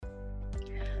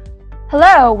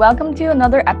Hello, welcome to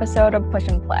another episode of Push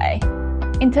and Play.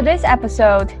 In today's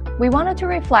episode, we wanted to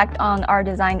reflect on our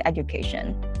design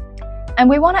education. And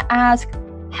we want to ask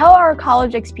how our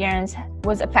college experience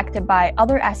was affected by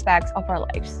other aspects of our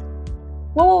lives.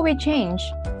 What will we change?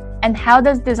 And how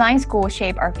does design school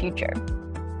shape our future?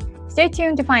 Stay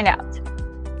tuned to find out.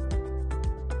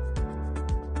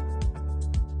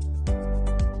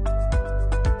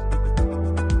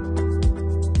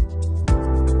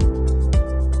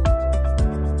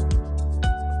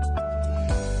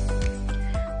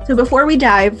 So before we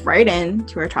dive right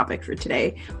into our topic for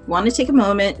today, we want to take a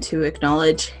moment to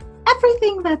acknowledge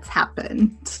everything that's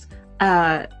happened.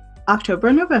 October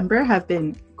and November have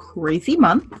been crazy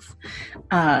months.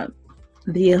 The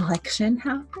election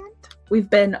happened. We've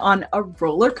been on a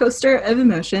roller coaster of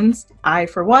emotions. I,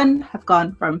 for one, have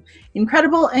gone from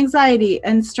incredible anxiety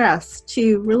and stress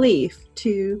to relief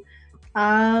to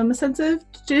a sense of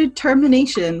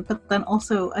determination, but then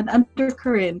also an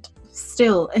undercurrent,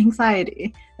 still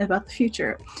anxiety about the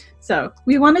future. So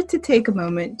we wanted to take a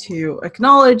moment to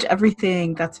acknowledge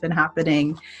everything that's been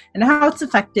happening and how it's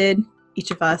affected each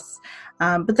of us,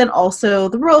 but then also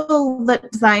the role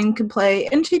that design can play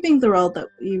in shaping the world that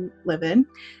we live in.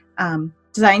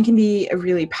 Design can be a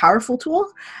really powerful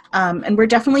tool, and we're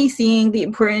definitely seeing the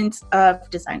importance of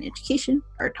design education,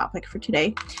 our topic for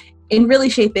today, in really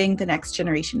shaping the next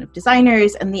generation of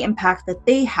designers and the impact that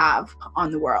they have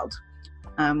on the world.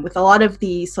 With a lot of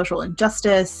the social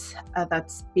injustice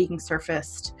that's being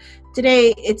surfaced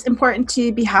today, it's important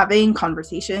to be having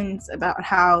conversations about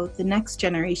how the next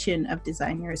generation of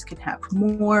designers can have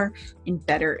more and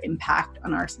better impact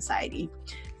on our society.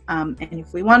 And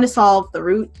if we want to solve the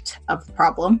root of the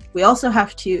problem, we also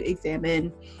have to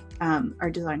examine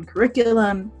our design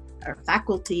curriculum, our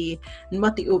faculty, and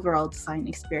what the overall design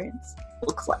experience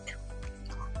looks like.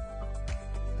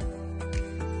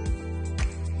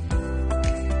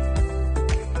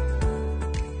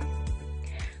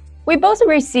 We both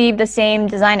received the same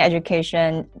design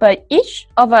education, but each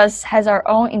of us has our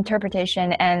own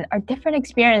interpretation and our different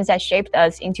experience that shaped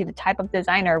us into the type of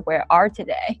designer we are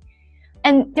today.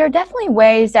 And there are definitely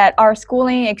ways that our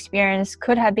schooling experience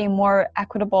could have been more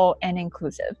equitable and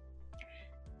inclusive.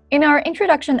 In our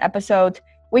introduction episode,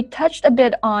 we touched a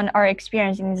bit on our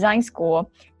experience in design school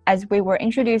as we were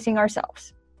introducing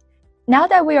ourselves. Now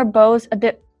that we are both a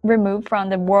bit removed from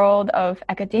the world of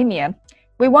academia,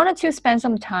 we wanted to spend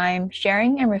some time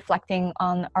sharing and reflecting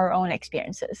on our own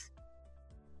experiences.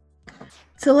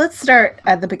 So let's start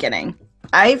at the beginning.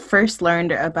 I first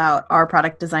learned about our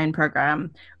product design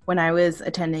program when I was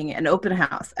attending an open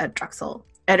house at Drexel.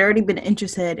 I'd already been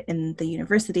interested in the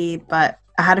university, but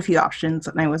I had a few options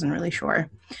and I wasn't really sure.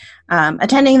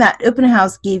 Attending that open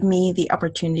house gave me the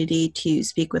opportunity to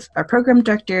speak with our program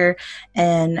director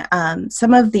and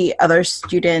some of the other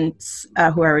students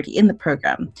who are already in the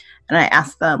program. And I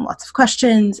asked them lots of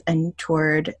questions and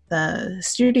toured the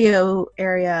studio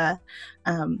area.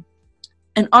 And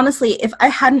honestly, if I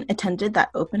hadn't attended that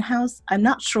open house, I'm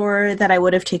not sure that I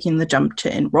would have taken the jump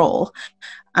to enroll.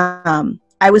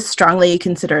 I was strongly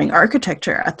considering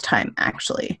architecture at the time,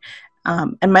 actually.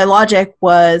 And my logic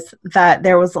was that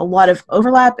there was a lot of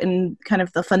overlap in kind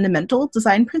of the fundamental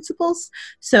design principles.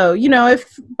 So,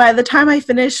 if by the time I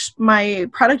finished my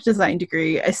product design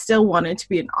degree, I still wanted to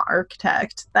be an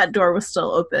architect, that door was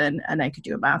still open and I could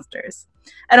do a master's.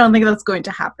 I don't think that's going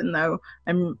to happen, though.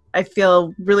 I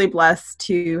feel really blessed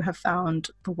to have found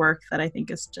the work that I think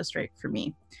is just right for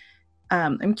me.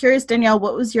 I'm curious, Danielle,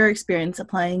 what was your experience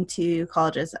applying to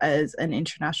colleges as an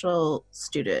international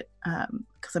student?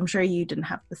 Because I'm sure you didn't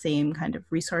have the same kind of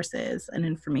resources and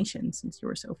information since you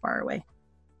were so far away.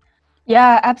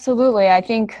 Yeah, absolutely. I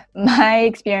think my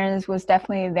experience was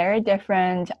definitely very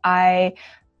different. I,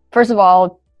 first of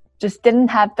all, just didn't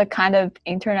have the kind of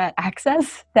internet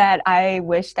access that I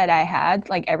wish that I had.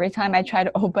 Like every time I try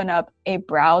to open up a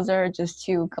browser just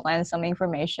to glance some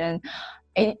information,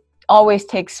 it always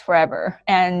takes forever.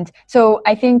 And so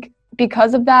I think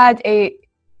because of that, it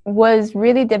was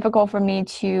really difficult for me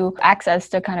to access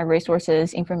the kind of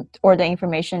resources or the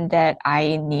information that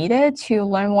I needed to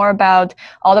learn more about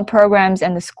all the programs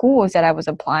and the schools that I was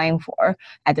applying for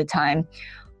at the time.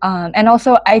 And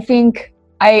also, I think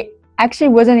I actually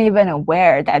wasn't even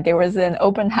aware that there was an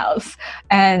open house,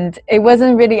 and it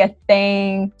wasn't really a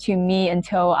thing to me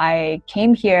until I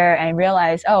came here and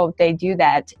realized, oh, they do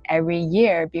that every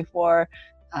year before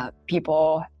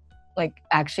people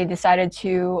actually decided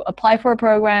to apply for a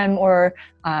program or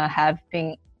have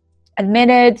been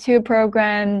admitted to a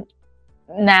program.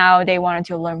 now they wanted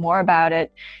to learn more about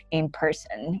it in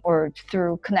person or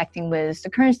through connecting with the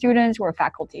current students or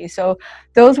faculty. So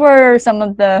those were some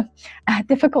of the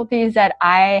difficulties that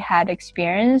I had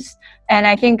experienced. And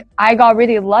I think I got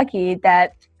really lucky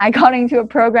that I got into a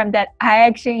program that I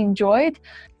actually enjoyed,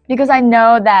 because I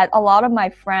know that a lot of my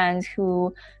friends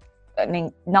who, I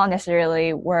mean, not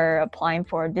necessarily were applying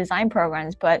for design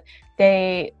programs, but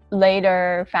they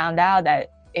later found out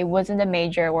that it wasn't the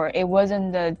major, or it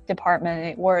wasn't the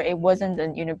department, or it wasn't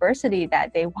the university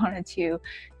that they wanted to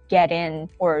get in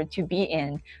or to be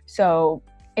in. So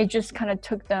it just kind of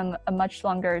took them a much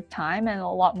longer time and a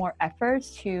lot more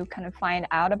efforts to kind of find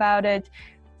out about it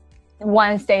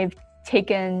once they've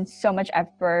taken so much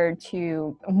effort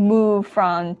to move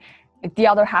from the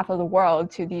other half of the world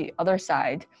to the other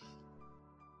side.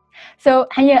 So,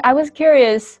 Hanya, I was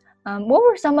curious, what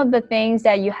were some of the things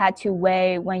that you had to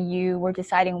weigh when you were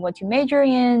deciding what to major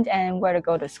in and where to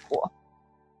go to school?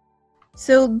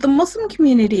 So the Muslim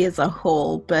community as a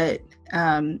whole, but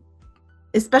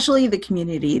especially the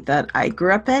community that I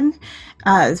grew up in,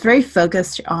 is very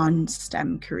focused on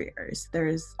STEM careers.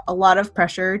 There's a lot of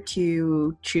pressure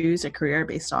to choose a career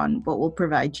based on what will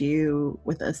provide you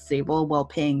with a stable,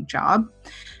 well-paying job.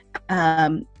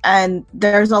 And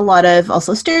there's a lot of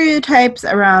also stereotypes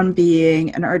around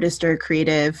being an artist or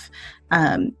creative,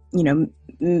 having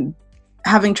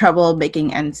trouble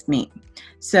making ends meet.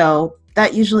 So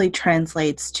that usually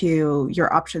translates to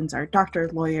your options are doctor,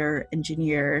 lawyer,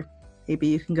 engineer, maybe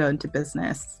you can go into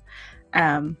business.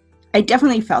 I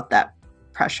definitely felt that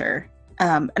pressure.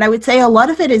 And I would say a lot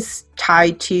of it is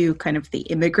tied to kind of the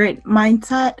immigrant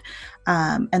mindset,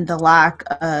 and the lack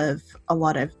of a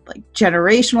lot of like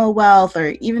generational wealth,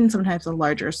 or even sometimes a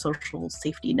larger social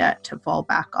safety net to fall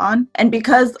back on. And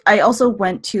because I also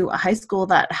went to a high school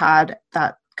that had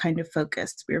that kind of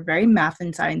focus, we were very math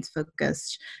and science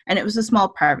focused, and it was a small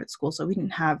private school, so we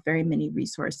didn't have very many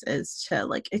resources to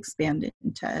like expand it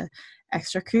into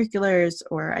extracurriculars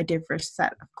or a diverse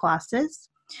set of classes.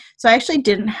 So I actually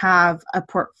didn't have a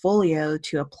portfolio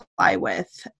to apply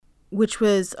with, which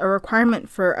was a requirement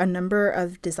for a number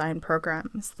of design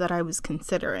programs that I was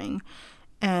considering.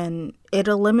 And it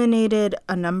eliminated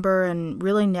a number and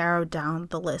really narrowed down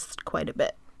the list quite a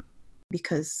bit,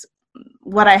 because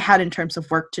what I had in terms of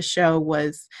work to show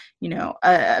was,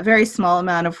 a very small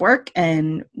amount of work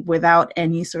and without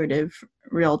any sort of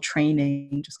real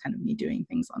training, just kind of me doing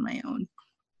things on my own.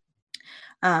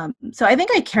 So I think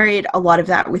I carried a lot of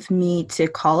that with me to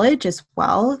college as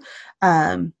well.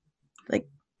 Like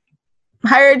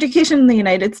higher education in the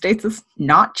United States is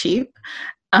not cheap.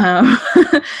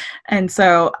 And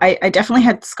so I definitely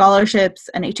had scholarships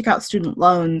and I took out student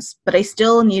loans, but I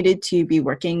still needed to be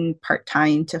working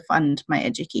part-time to fund my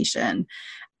education.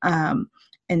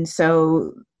 And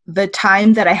so the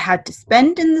time that I had to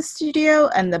spend in the studio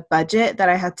and the budget that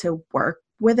I had to work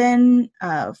within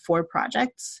for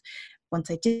projects, once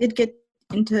I did get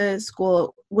into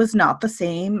school, was not the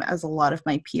same as a lot of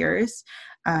my peers.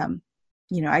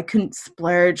 I couldn't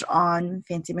splurge on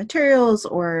fancy materials,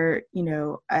 or,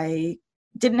 I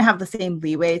didn't have the same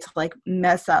leeway to like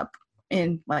mess up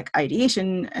in like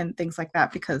ideation and things like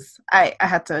that, because I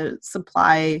had to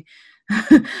supply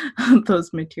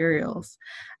those materials.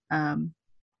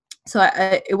 So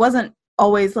it wasn't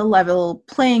always a level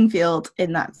playing field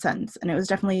in that sense. And it was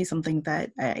definitely something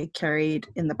that I carried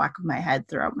in the back of my head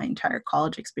throughout my entire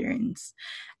college experience.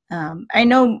 I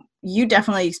know you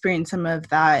definitely experienced some of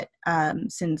that,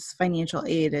 since financial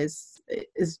aid is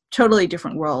totally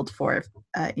different world for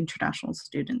international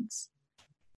students.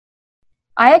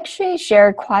 I actually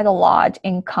share quite a lot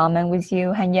in common with you,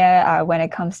 Hanya, when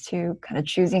it comes to kind of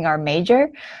choosing our major.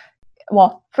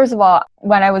 Well, first of all,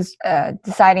 when I was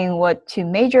deciding what to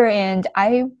major in,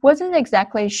 I wasn't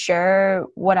exactly sure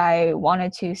what I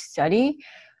wanted to study,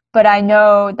 but I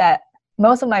know that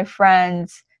most of my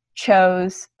friends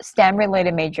chose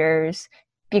STEM-related majors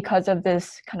because of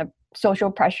this kind of social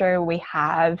pressure we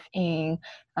have in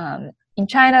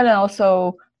China, and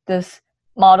also this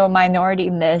model minority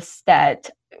myth that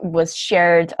was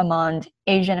shared among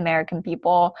Asian American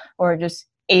people or just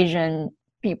Asian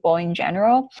people in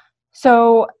general.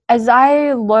 So as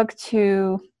I look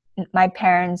to my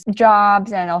parents'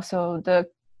 jobs and also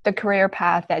the career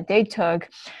path that they took,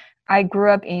 I grew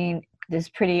up in this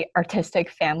pretty artistic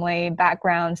family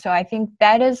background. So I think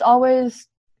that is always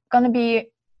going to be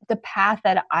the path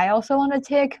that I also want to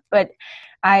take, but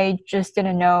I just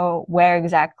didn't know where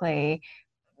exactly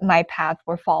my path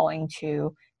were falling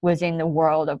to within the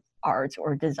world of art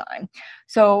or design.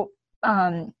 So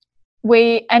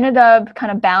we ended up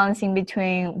kind of balancing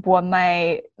between what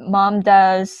my mom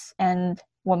does and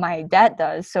what my dad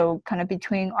does, so kind of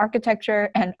between architecture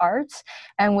and arts.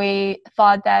 And we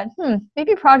thought that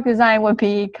maybe product design would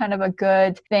be kind of a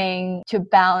good thing to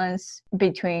balance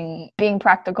between being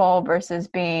practical versus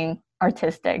being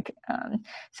artistic.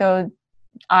 So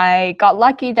I got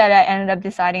lucky that I ended up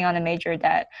deciding on a major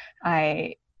that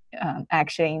I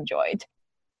actually enjoyed.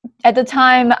 At the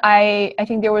time, I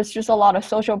think there was just a lot of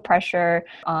social pressure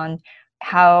on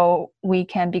how we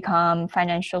can become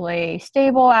financially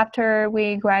stable after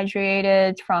we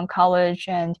graduated from college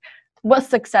and what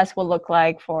success will look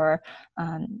like for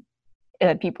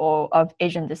people of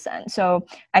Asian descent. So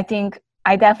I think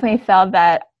I definitely felt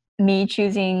that me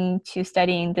choosing to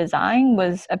study in design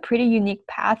was a pretty unique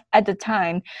path at the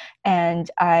time. And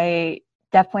I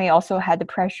definitely also had the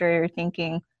pressure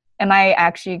thinking, am I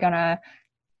actually going to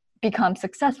become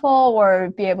successful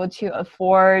or be able to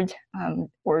afford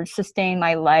or sustain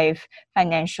my life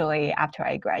financially after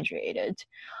I graduated?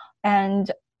 And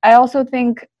I also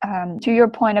think, to your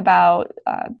point about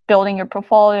building your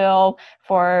portfolio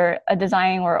for a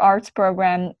design or arts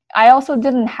program, I also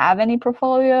didn't have any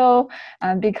portfolio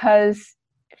because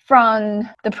from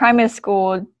the primary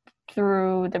school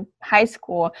through the high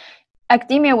school,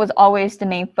 academia was always the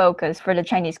main focus for the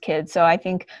Chinese kids. So I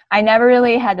think I never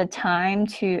really had the time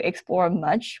to explore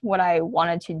much what I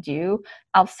wanted to do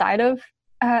outside of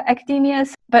academia.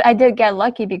 But I did get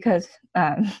lucky because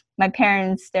my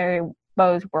parents, they're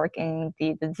both work in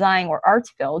the design or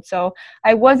arts field. So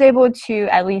I was able to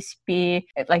at least be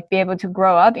able to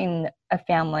grow up in a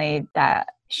family that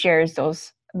shares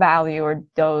those value or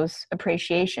those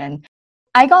appreciation.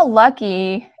 I got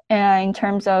lucky in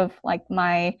terms of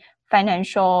my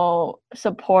financial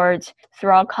support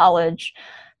throughout college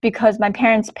because my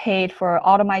parents paid for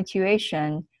all of my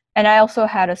tuition, and I also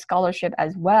had a scholarship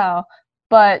as well.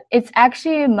 But it's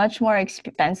actually much more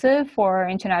expensive for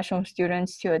international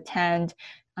students to attend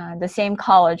the same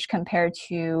college compared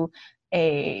to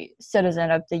a citizen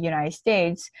of the United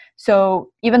States.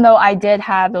 So even though I did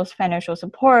have those financial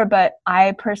support, but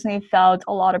I personally felt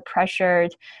a lot of pressure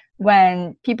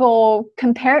when people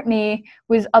compared me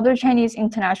with other Chinese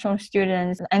international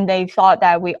students, and they thought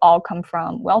that we all come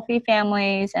from wealthy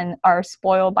families and are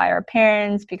spoiled by our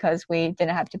parents because we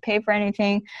didn't have to pay for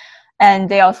anything. And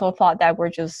they also thought that we're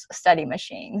just study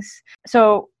machines.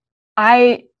 So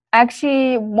I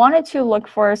actually wanted to look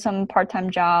for some part-time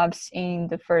jobs in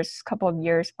the first couple of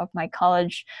years of my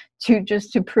college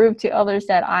to prove to others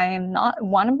that I am not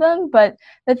one of them. But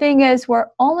the thing is, we're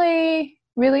only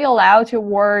really allowed to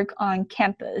work on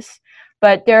campus,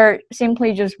 but there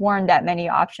simply just weren't that many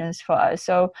options for us.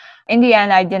 So in the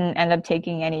end, I didn't end up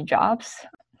taking any jobs.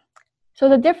 So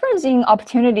the difference in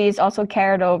opportunities also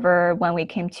carried over when we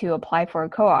came to apply for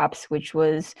co-ops, which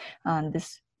was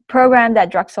this program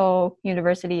that Drexel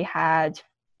University had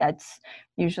that's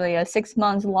usually a 6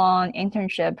 months long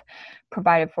internship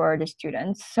provided for the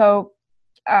students. So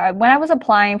when I was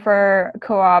applying for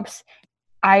co-ops,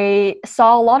 I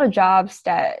saw a lot of jobs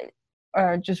that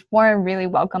just weren't really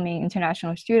welcoming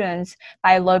international students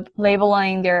by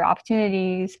labeling their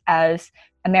opportunities as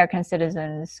American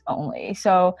citizens only.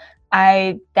 So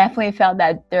I definitely felt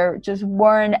that there just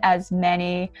weren't as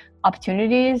many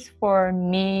opportunities for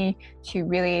me to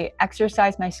really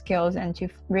exercise my skills and to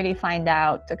really find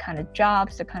out the kind of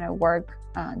jobs, the kind of work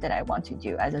that I want to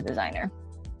do as a designer.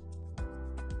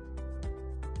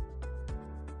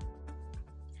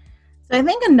 So I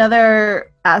think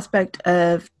another aspect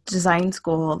of design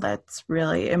school that's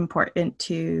really important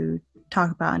to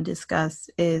talk about and discuss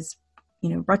is,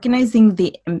 recognizing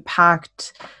the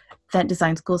impact that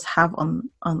design schools have on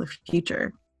the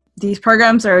future. These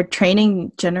programs are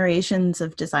training generations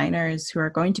of designers who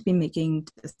are going to be making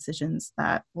decisions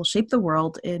that will shape the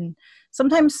world in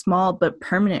sometimes small but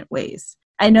permanent ways.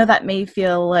 I know that may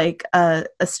feel like a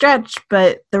stretch,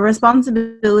 but the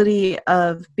responsibility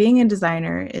of being a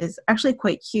designer is actually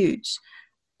quite huge.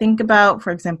 Think about, for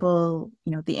example,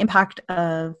 the impact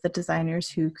of the designers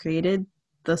who created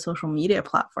the social media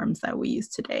platforms that we use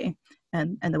today,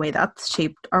 and the way that's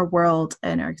shaped our world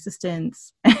and our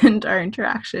existence and our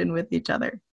interaction with each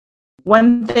other.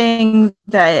 One thing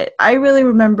that I really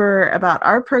remember about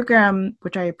our program,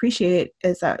 which I appreciate,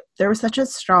 is that there was such a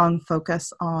strong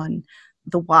focus on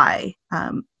the why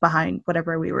behind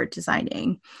whatever we were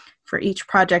designing. For each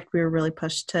project, we were really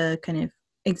pushed to kind of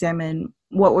examine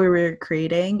what we were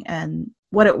creating and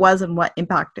what it was and what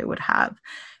impact it would have.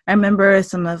 I remember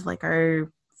some of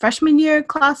our freshman year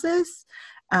classes,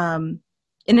 in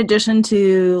addition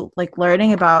to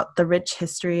learning about the rich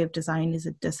history of design as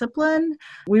a discipline,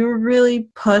 we were really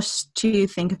pushed to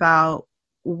think about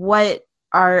what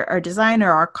our design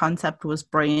or our concept was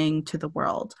bringing to the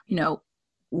world.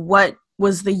 what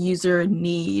was the user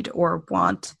need or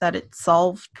want that it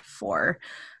solved for,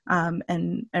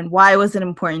 and why was it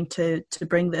important to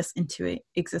bring this into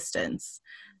existence.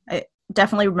 I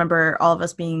definitely remember all of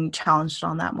us being challenged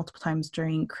on that multiple times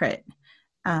during Crit.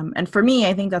 And for me,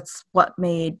 I think that's what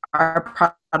made our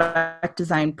product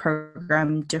design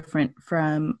program different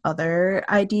from other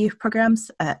ID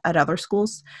programs at other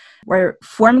schools, where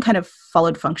form kind of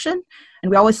followed function. And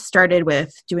we always started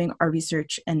with doing our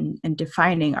research and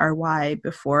defining our why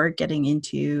before getting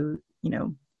into,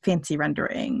 fancy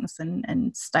renderings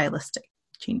and stylistic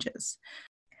changes.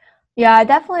 Yeah, I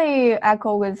definitely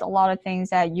echo with a lot of things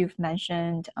that you've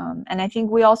mentioned. And I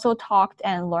think we also talked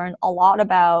and learned a lot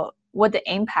about what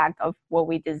the impact of what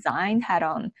we designed had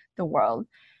on the world.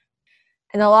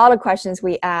 And a lot of questions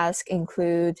we ask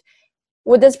include,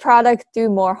 would this product do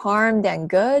more harm than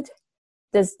good?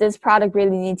 Does this product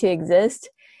really need to exist?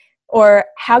 Or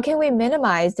how can we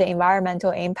minimize the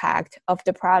environmental impact of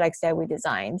the products that we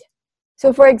designed?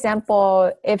 So for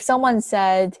example, if someone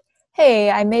said,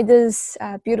 hey, I made this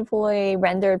beautifully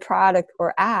rendered product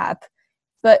or app,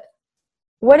 but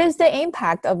what is the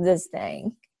impact of this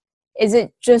thing? Is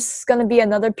it just going to be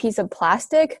another piece of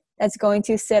plastic that's going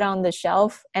to sit on the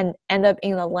shelf and end up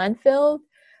in a landfill?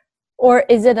 Or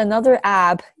is it another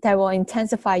app that will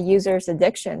intensify users'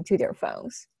 addiction to their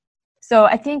phones? So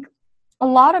I think a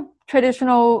lot of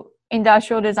traditional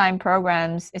industrial design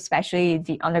programs, especially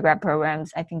the undergrad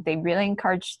programs, I think they really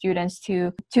encourage students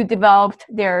to develop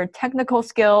their technical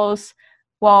skills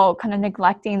while kind of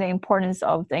neglecting the importance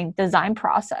of the design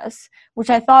process,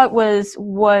 which I thought was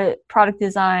what our product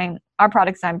design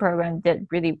program did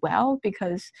really well,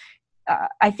 because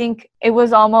I think it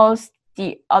was almost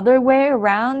the other way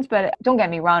around. But don't get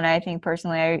me wrong, I think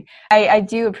personally I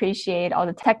do appreciate all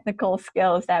the technical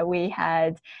skills that we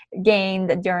had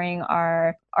gained during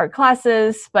our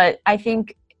classes, but I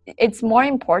think it's more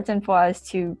important for us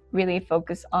to really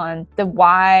focus on the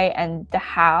why and the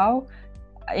how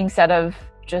instead of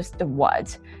just the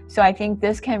what. So I think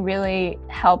this can really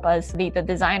help us lead the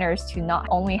designers to not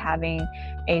only having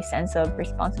a sense of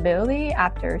responsibility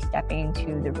after stepping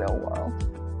into the real world.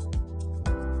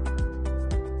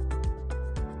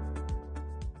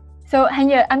 So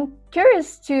Hanya, I'm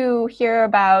curious to hear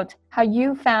about how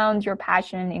you found your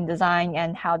passion in design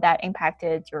and how that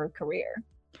impacted your career.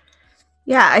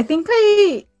 Yeah, I think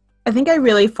I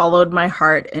really followed my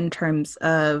heart in terms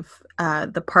of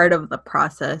the part of the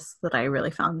process that I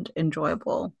really found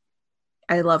enjoyable.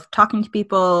 I love talking to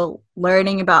people,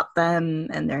 learning about them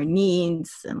and their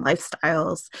needs and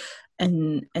lifestyles,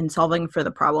 and solving for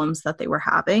the problems that they were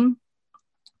having.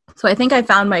 So I think I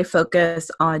found my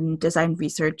focus on design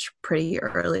research pretty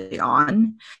early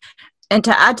on. And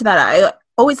to add to that, I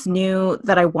always knew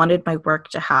that I wanted my work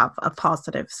to have a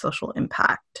positive social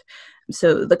impact.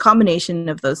 So the combination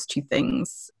of those two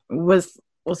things was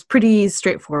pretty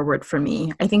straightforward for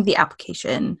me. I think the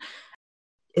application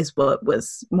is what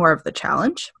was more of the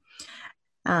challenge.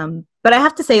 But I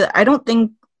have to say that I don't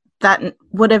think that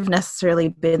would have necessarily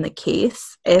been the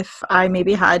case if I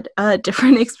maybe had a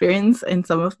different experience in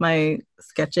some of my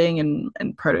sketching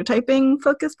and prototyping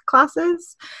focused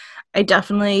classes. I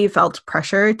definitely felt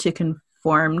pressure to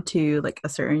conform to like a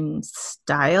certain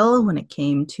style when it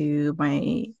came to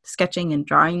my sketching and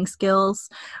drawing skills,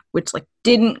 which like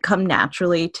didn't come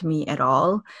naturally to me at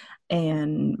all.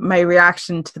 And my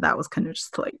reaction to that was kind of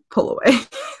just to like pull away.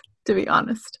 To be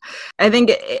honest, I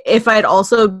think if I'd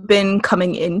also been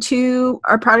coming into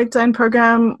our product design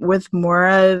program with more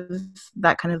of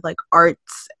that kind of like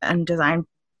arts and design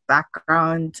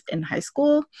background in high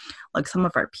school, like some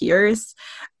of our peers,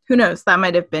 who knows, that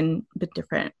might have been a bit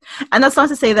different. And that's not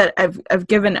to say that I've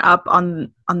given up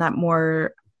on that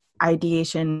more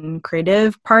ideation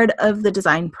creative part of the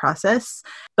design process,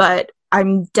 but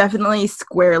I'm definitely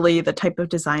squarely the type of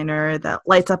designer that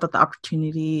lights up at the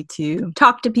opportunity to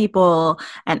talk to people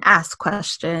and ask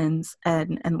questions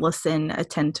and listen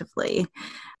attentively.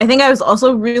 I think I was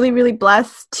also really, really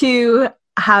blessed to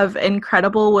have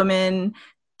incredible women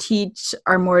teach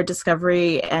our more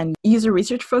discovery and user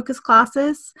research focused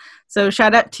classes. So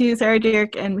shout out to Sarah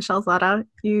Dirk and Michelle Zada.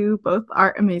 You both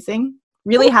are amazing.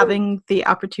 Really having the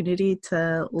opportunity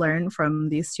to learn from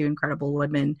these two incredible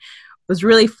women was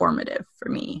really formative for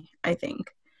me, I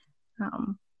think.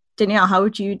 Danielle, how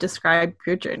would you describe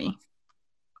your journey?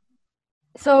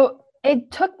 So it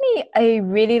took me a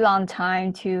really long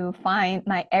time to find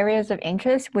my areas of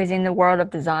interest within the world of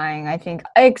design. I think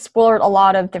I explored a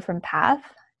lot of different paths.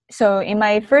 So in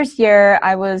my first year,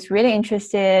 I was really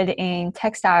interested in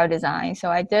textile design. So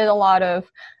I took a lot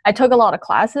of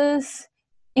classes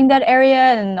in that area,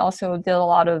 and also did a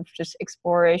lot of just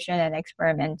exploration and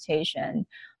experimentation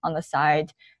on the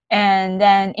side. And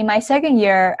then in my second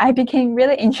year, I became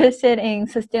really interested in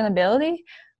sustainability.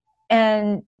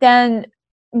 And then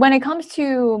when it comes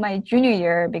to my junior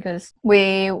year, because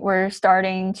we were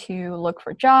starting to look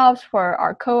for jobs for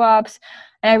our co-ops,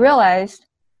 and I realized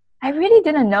I really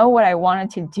didn't know what I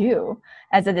wanted to do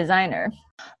as a designer.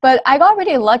 But I got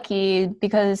really lucky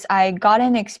because I got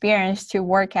an experience to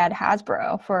work at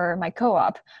Hasbro for my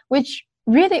co-op, which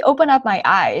really opened up my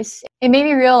eyes. It made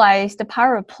me realize the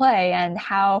power of play and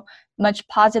how much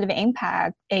positive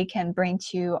impact it can bring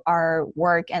to our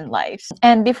work and lives.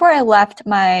 And before I left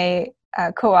my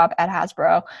co-op at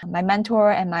Hasbro, my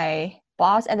mentor and my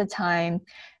boss at the time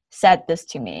said this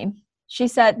to me. She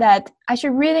said that I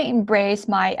should really embrace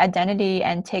my identity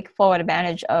and take full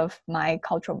advantage of my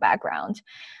cultural background.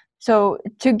 So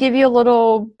to give you a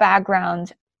little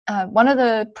background, one of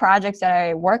the projects that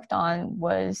I worked on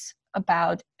was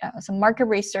about some market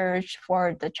research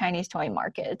for the Chinese toy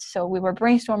market. So we were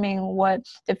brainstorming what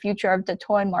the future of the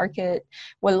toy market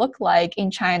would look like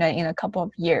in China in a couple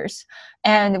of years.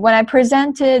 And when I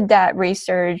presented that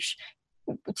research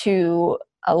to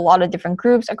a lot of different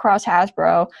groups across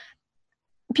Hasbro,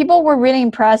 people were really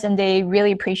impressed and they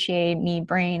really appreciate me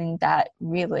bringing that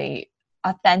really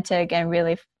authentic and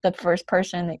really the first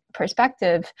person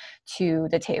perspective to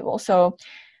the table. So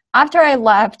after I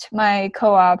left my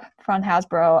co-op from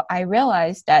Hasbro, I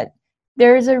realized that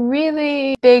there's a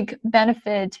really big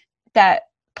benefit that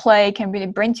play can really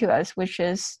bring to us, which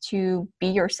is to be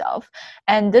yourself.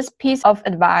 And this piece of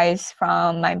advice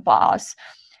from my boss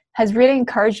has really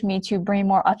encouraged me to bring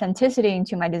more authenticity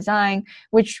into my design,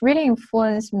 which really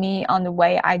influenced me on the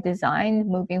way I design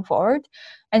moving forward.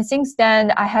 And since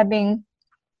then, I have been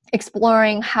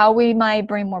exploring how we might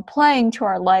bring more play into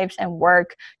our lives and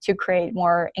work to create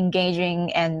more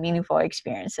engaging and meaningful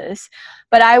experiences.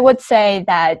 But I would say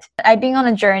that I've been on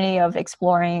a journey of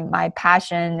exploring my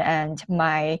passion and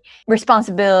my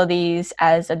responsibilities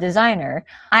as a designer.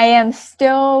 I am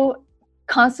still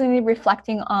constantly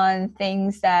reflecting on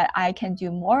things that I can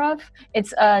do more of.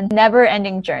 It's a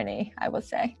never-ending journey, I would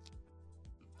say.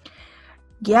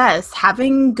 Yes,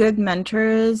 having good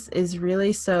mentors is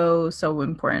really so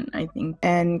important, I think,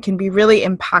 and can be really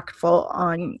impactful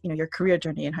on, your career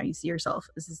journey and how you see yourself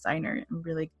as a designer. I'm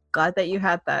really glad that you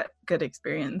had that good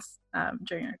experience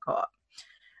during your co-op.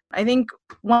 I think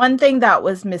one thing that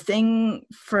was missing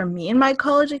for me in my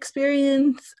college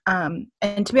experience, and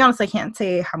to be honest, I can't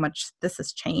say how much this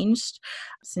has changed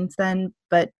since then,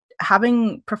 but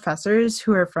having professors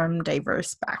who are from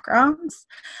diverse backgrounds.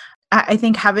 I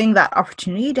think having that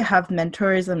opportunity to have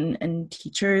mentors and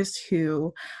teachers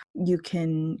who you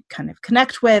can kind of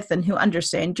connect with and who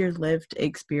understand your lived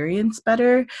experience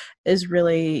better is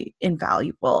really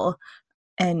invaluable.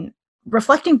 And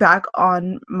reflecting back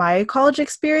on my college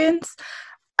experience,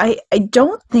 I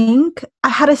don't think I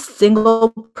had a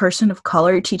single person of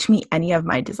color teach me any of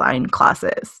my design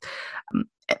classes.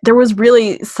 There was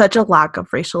really such a lack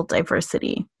of racial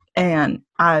diversity. And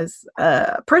as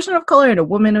a person of color and a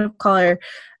woman of color,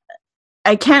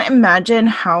 I can't imagine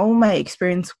how my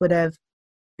experience would have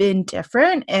been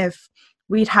different if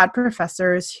we'd had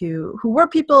professors who were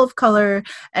people of color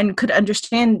and could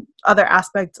understand other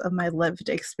aspects of my lived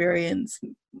experience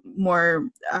more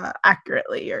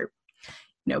accurately, or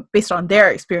based on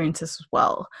their experiences as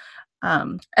well.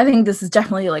 I think this is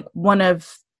definitely like one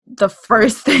of the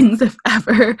first things, if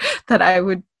ever, that I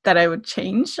would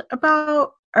change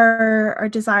about our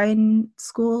design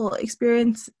school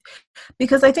experience,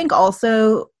 because I think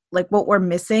also like what we're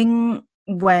missing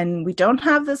when we don't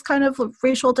have this kind of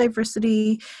racial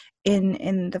diversity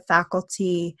in the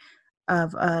faculty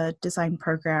of a design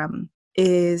program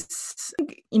is,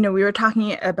 we were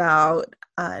talking about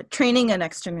training a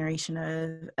next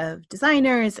generation of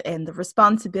designers and the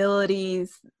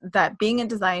responsibilities that being a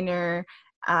designer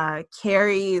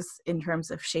carries in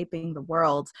terms of shaping the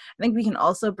world. I think we can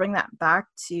also bring that back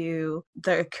to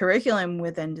the curriculum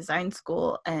within design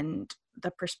school and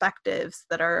the perspectives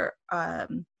that are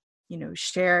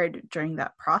shared during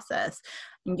that process.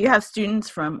 And you have students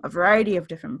from a variety of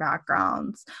different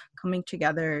backgrounds coming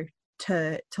together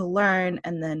to learn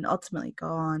and then ultimately go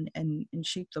on and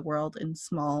shape the world in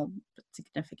small but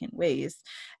significant ways.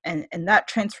 And that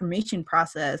transformation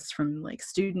process from like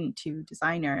student to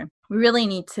designer, we really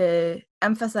need to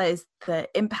emphasize the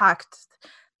impact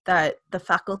that the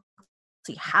faculty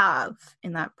have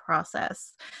in that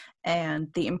process and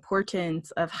the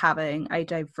importance of having a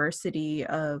diversity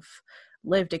of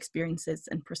lived experiences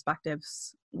and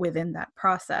perspectives within that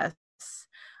process.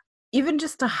 even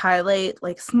just to highlight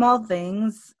like small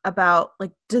things about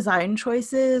like design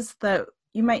choices that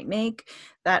you might make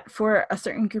that for a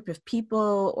certain group of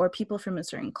people or people from a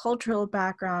certain cultural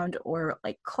background or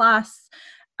like class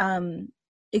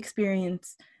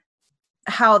experience,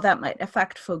 how that might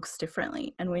affect folks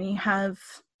differently. And when you have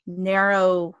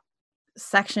narrow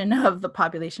section of the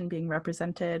population being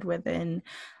represented within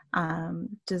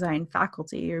design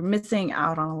faculty, you're missing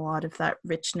out on a lot of that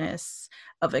richness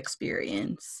of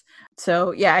experience.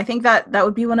 So yeah, I think that that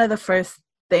would be one of the first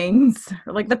things,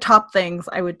 like the top things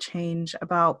I would change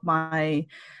about my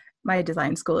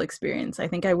design school experience. I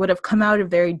think I would have come out a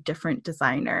very different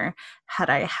designer had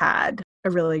I had a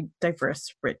really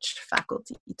diverse, rich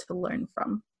faculty to learn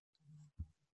from.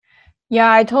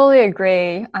 Yeah, I totally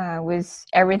agree with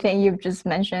everything you've just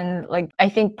mentioned. Like, I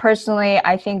think personally,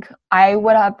 I think I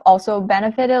would have also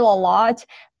benefited a lot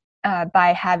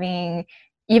by having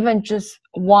even just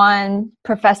one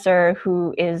professor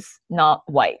who is not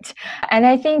white. And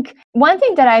I think one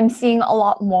thing that I'm seeing a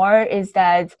lot more is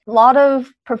that a lot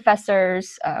of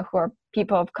professors who are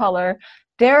people of color,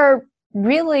 they're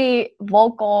really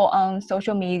vocal on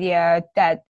social media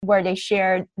that where they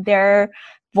share their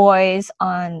voice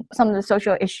on some of the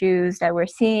social issues that we're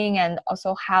seeing and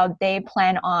also how they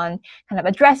plan on kind of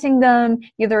addressing them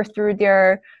either through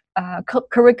their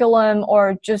curriculum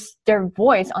or just their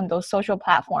voice on those social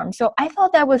platforms. So I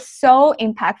thought that was so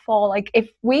impactful. Like if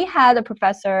we had a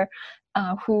professor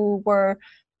who were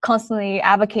constantly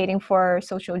advocating for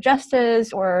social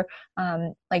justice or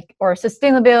or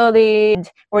sustainability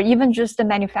or even just the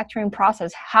manufacturing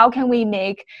process, how can we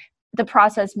make the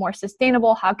process more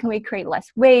sustainable? How can we create less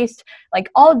waste? Like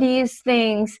all these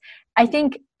things, I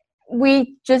think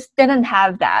we just didn't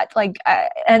have that.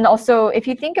 And also if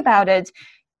you think about it,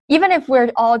 even if we're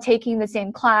all taking the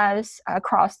same class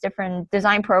across different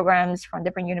design programs from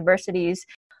different universities,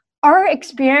 our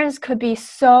experience could be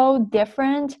so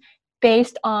different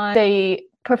based on the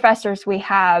professors we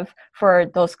have for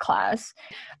those classes.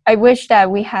 I wish that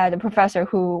we had a professor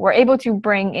who were able to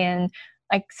bring in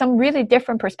like some really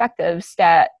different perspectives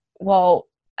that will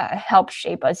help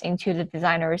shape us into the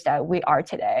designers that we are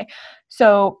today.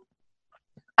 So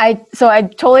I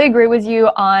totally agree with you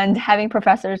on having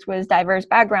professors with diverse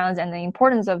backgrounds and the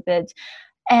importance of it.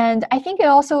 And I think it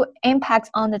also impacts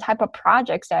on the type of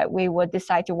projects that we would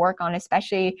decide to work on,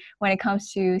 especially when it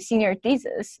comes to senior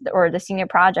thesis or the senior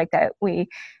project that we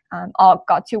all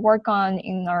got to work on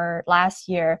in our last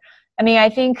year. I mean, I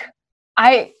think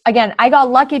I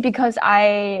got lucky because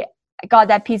I got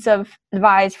that piece of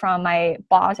advice from my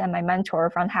boss and my mentor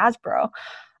from Hasbro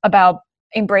about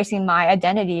embracing my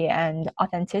identity and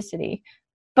authenticity.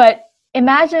 But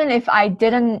imagine if I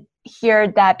didn't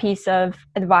hear that piece of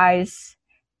advice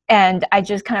and I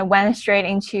just kind of went straight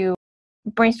into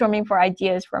brainstorming for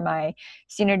ideas for my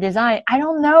senior design. I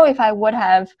don't know if I would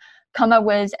have come up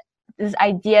with this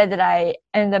idea that I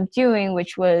ended up doing,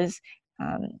 which was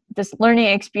this learning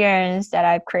experience that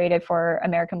I've created for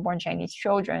American-born Chinese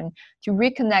children to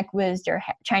reconnect with their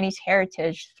Chinese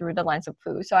heritage through the lens of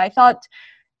food. So I thought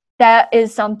that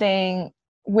is something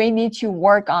we need to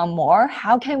work on more.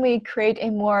 How can we create a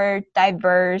more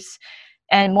diverse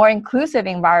and more inclusive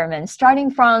environment, starting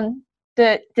from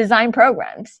the design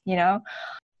programs, you know?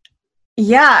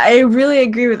 Yeah, I really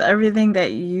agree with everything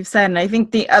that you said. And I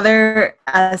think the other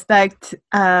aspect,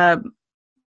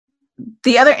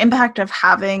 the other impact of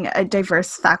having a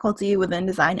diverse faculty within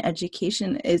design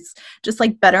education is just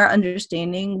like better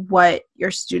understanding what your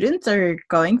students are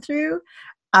going through.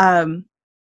 I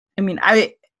mean,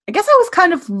 I guess I was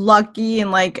kind of lucky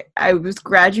and like I was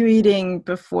graduating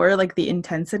before like the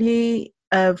intensity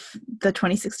of the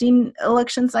 2016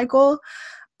 election cycle,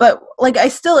 but like I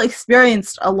still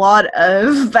experienced a lot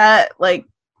of that like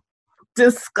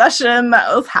discussion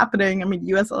that was happening. I mean,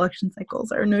 US election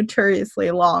cycles are notoriously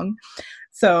long.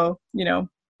 So, you know,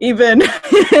 even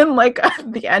in like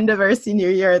the end of our senior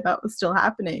year, that was still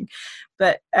happening.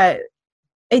 But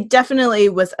it definitely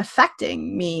was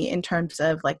affecting me in terms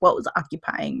of like what was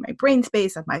occupying my brain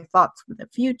space and my thoughts for the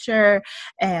future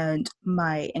and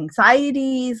my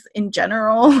anxieties in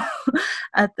general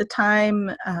at the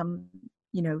time.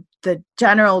 You know, the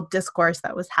general discourse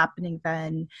that was happening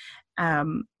then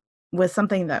was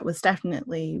something that was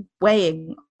definitely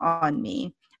weighing on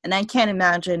me. And I can't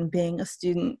imagine being a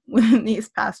student in these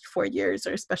past 4 years,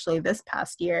 or especially this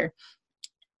past year,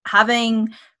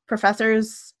 having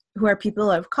professors who are people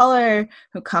of color,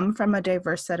 who come from a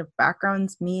diverse set of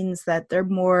backgrounds, means that they're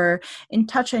more in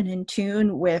touch and in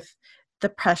tune with the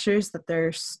pressures that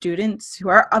their students who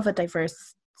are of a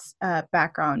diverse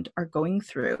background are going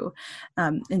through.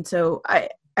 And so I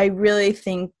really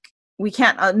think we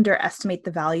can't underestimate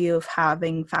the value of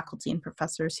having faculty and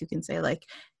professors who can say like,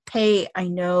 hey, I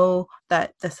know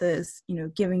that this is,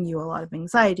 giving you a lot of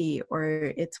anxiety, or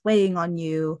it's weighing on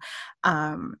you.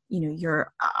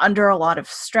 You're under a lot of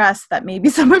stress that maybe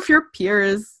some of your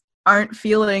peers aren't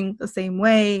feeling the same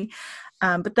way.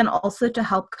 But then also to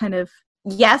help kind of,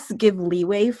 yes, give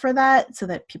leeway for that so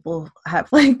that people have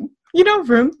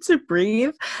room to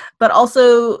breathe, but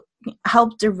also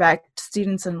help direct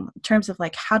students in terms of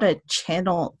like how to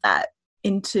channel that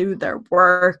into their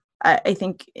work. I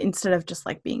think instead of just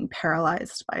like being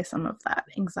paralyzed by some of that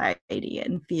anxiety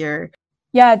and fear.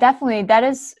 Yeah, definitely. That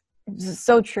is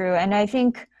so true. And I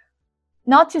think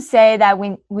not to say that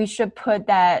we should put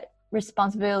that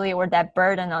responsibility or that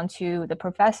burden onto the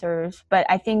professors, but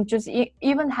I think just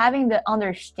even having the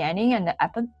understanding and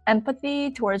the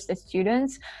empathy towards the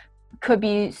students could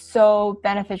be so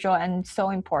beneficial and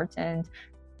so important.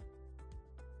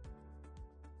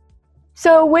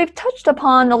 So we've touched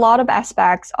upon a lot of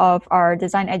aspects of our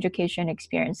design education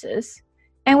experiences,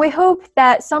 and we hope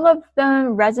that some of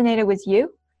them resonated with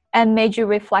you and made you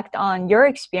reflect on your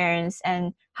experience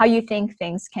and how you think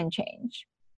things can change.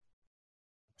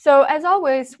 So as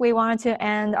always, we wanted to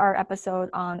end our episode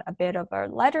on a bit of a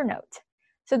lighter note.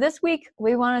 So this week,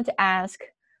 we wanted to ask,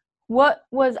 what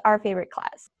was our favorite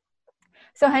class?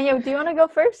 So Hanyo, do you want to go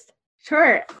first?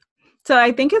 Sure. So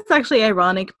I think it's actually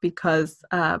ironic because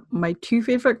my two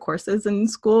favorite courses in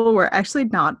school were actually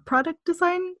not product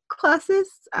design classes.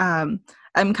 I'm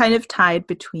kind of tied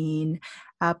between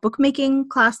a bookmaking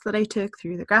class that I took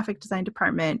through the graphic design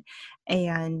department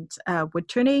and a wood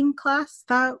turning class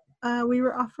that we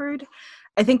were offered.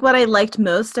 I think what I liked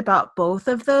most about both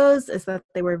of those is that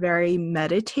they were very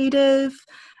meditative,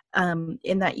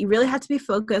 in that you really had to be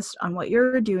focused on what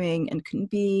you're doing and couldn't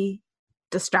be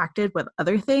distracted with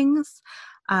other things,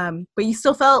 but you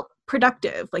still felt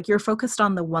productive. Like you're focused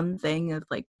on the one thing of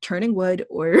like turning wood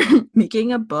or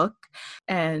making a book,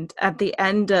 and at the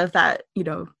end of that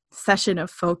session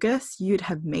of focus, you'd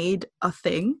have made a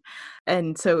thing.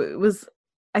 And so it was,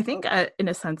 I think, in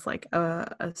a sense, like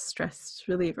a stress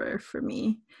reliever for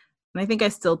me. And I think I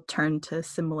still turn to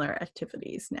similar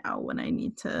activities now when I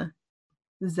need to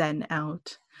zen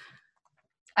out.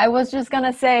 I was just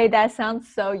gonna say that sounds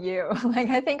so you. Like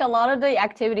I think a lot of the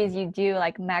activities you do,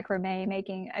 like macrame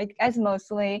making, I guess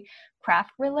mostly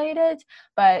craft related,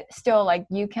 but still like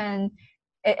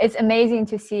it's amazing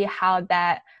to see how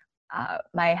that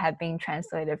might have been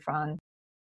translated from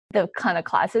the kind of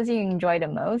classes you enjoy the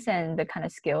most and the kind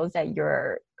of skills that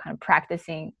you're kind of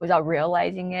practicing without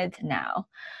realizing it now.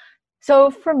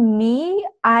 So for me,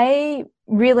 I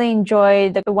really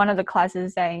enjoyed one of the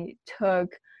classes that I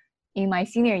took in my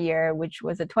senior year, which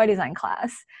was a toy design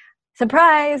class.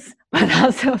 Surprise, but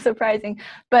not so surprising.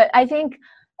 But I think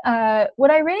what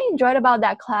I really enjoyed about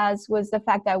that class was the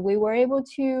fact that we were able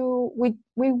to,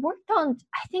 we worked on,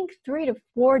 I think, 3 to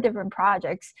 4 different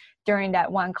projects during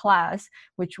that one class,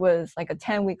 which was like a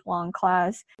 10-week long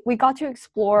class. We got to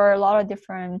explore a lot of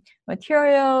different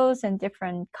materials and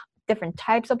different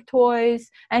types of toys.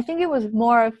 And I think it was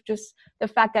more of just the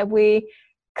fact that we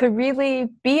could really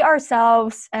be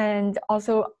ourselves and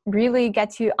also really get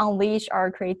to unleash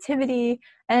our creativity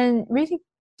and really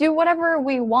do whatever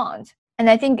we want. And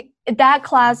I think that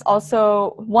class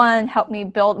also, one, helped me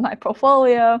build my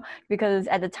portfolio because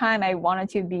at the time I wanted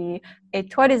to be a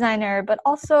toy designer, but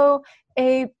also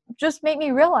just made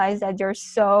me realize that there's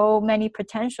so many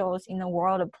potentials in the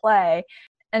world of play.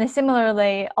 And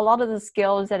similarly, a lot of the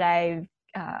skills that I've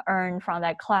earned from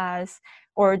that class,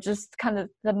 or just kind of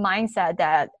the mindset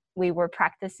that we were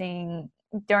practicing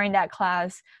during that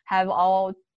class, have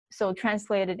all so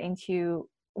translated into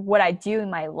what I do in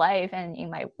my life and in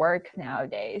my work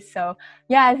nowadays. So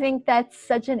yeah, I think that's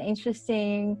such an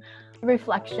interesting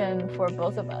reflection for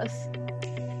both of us.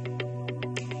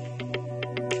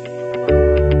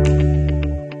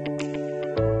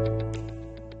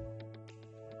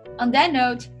 On that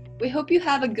note, we hope you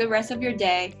have a good rest of your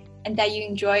day and that you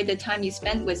enjoyed the time you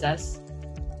spent with us.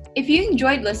 If you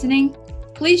enjoyed listening,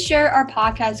 please share our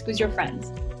podcast with your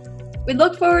friends. We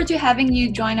look forward to having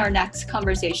you join our next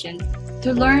conversation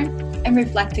to learn and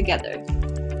reflect together.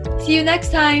 See you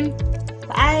next time.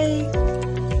 Bye.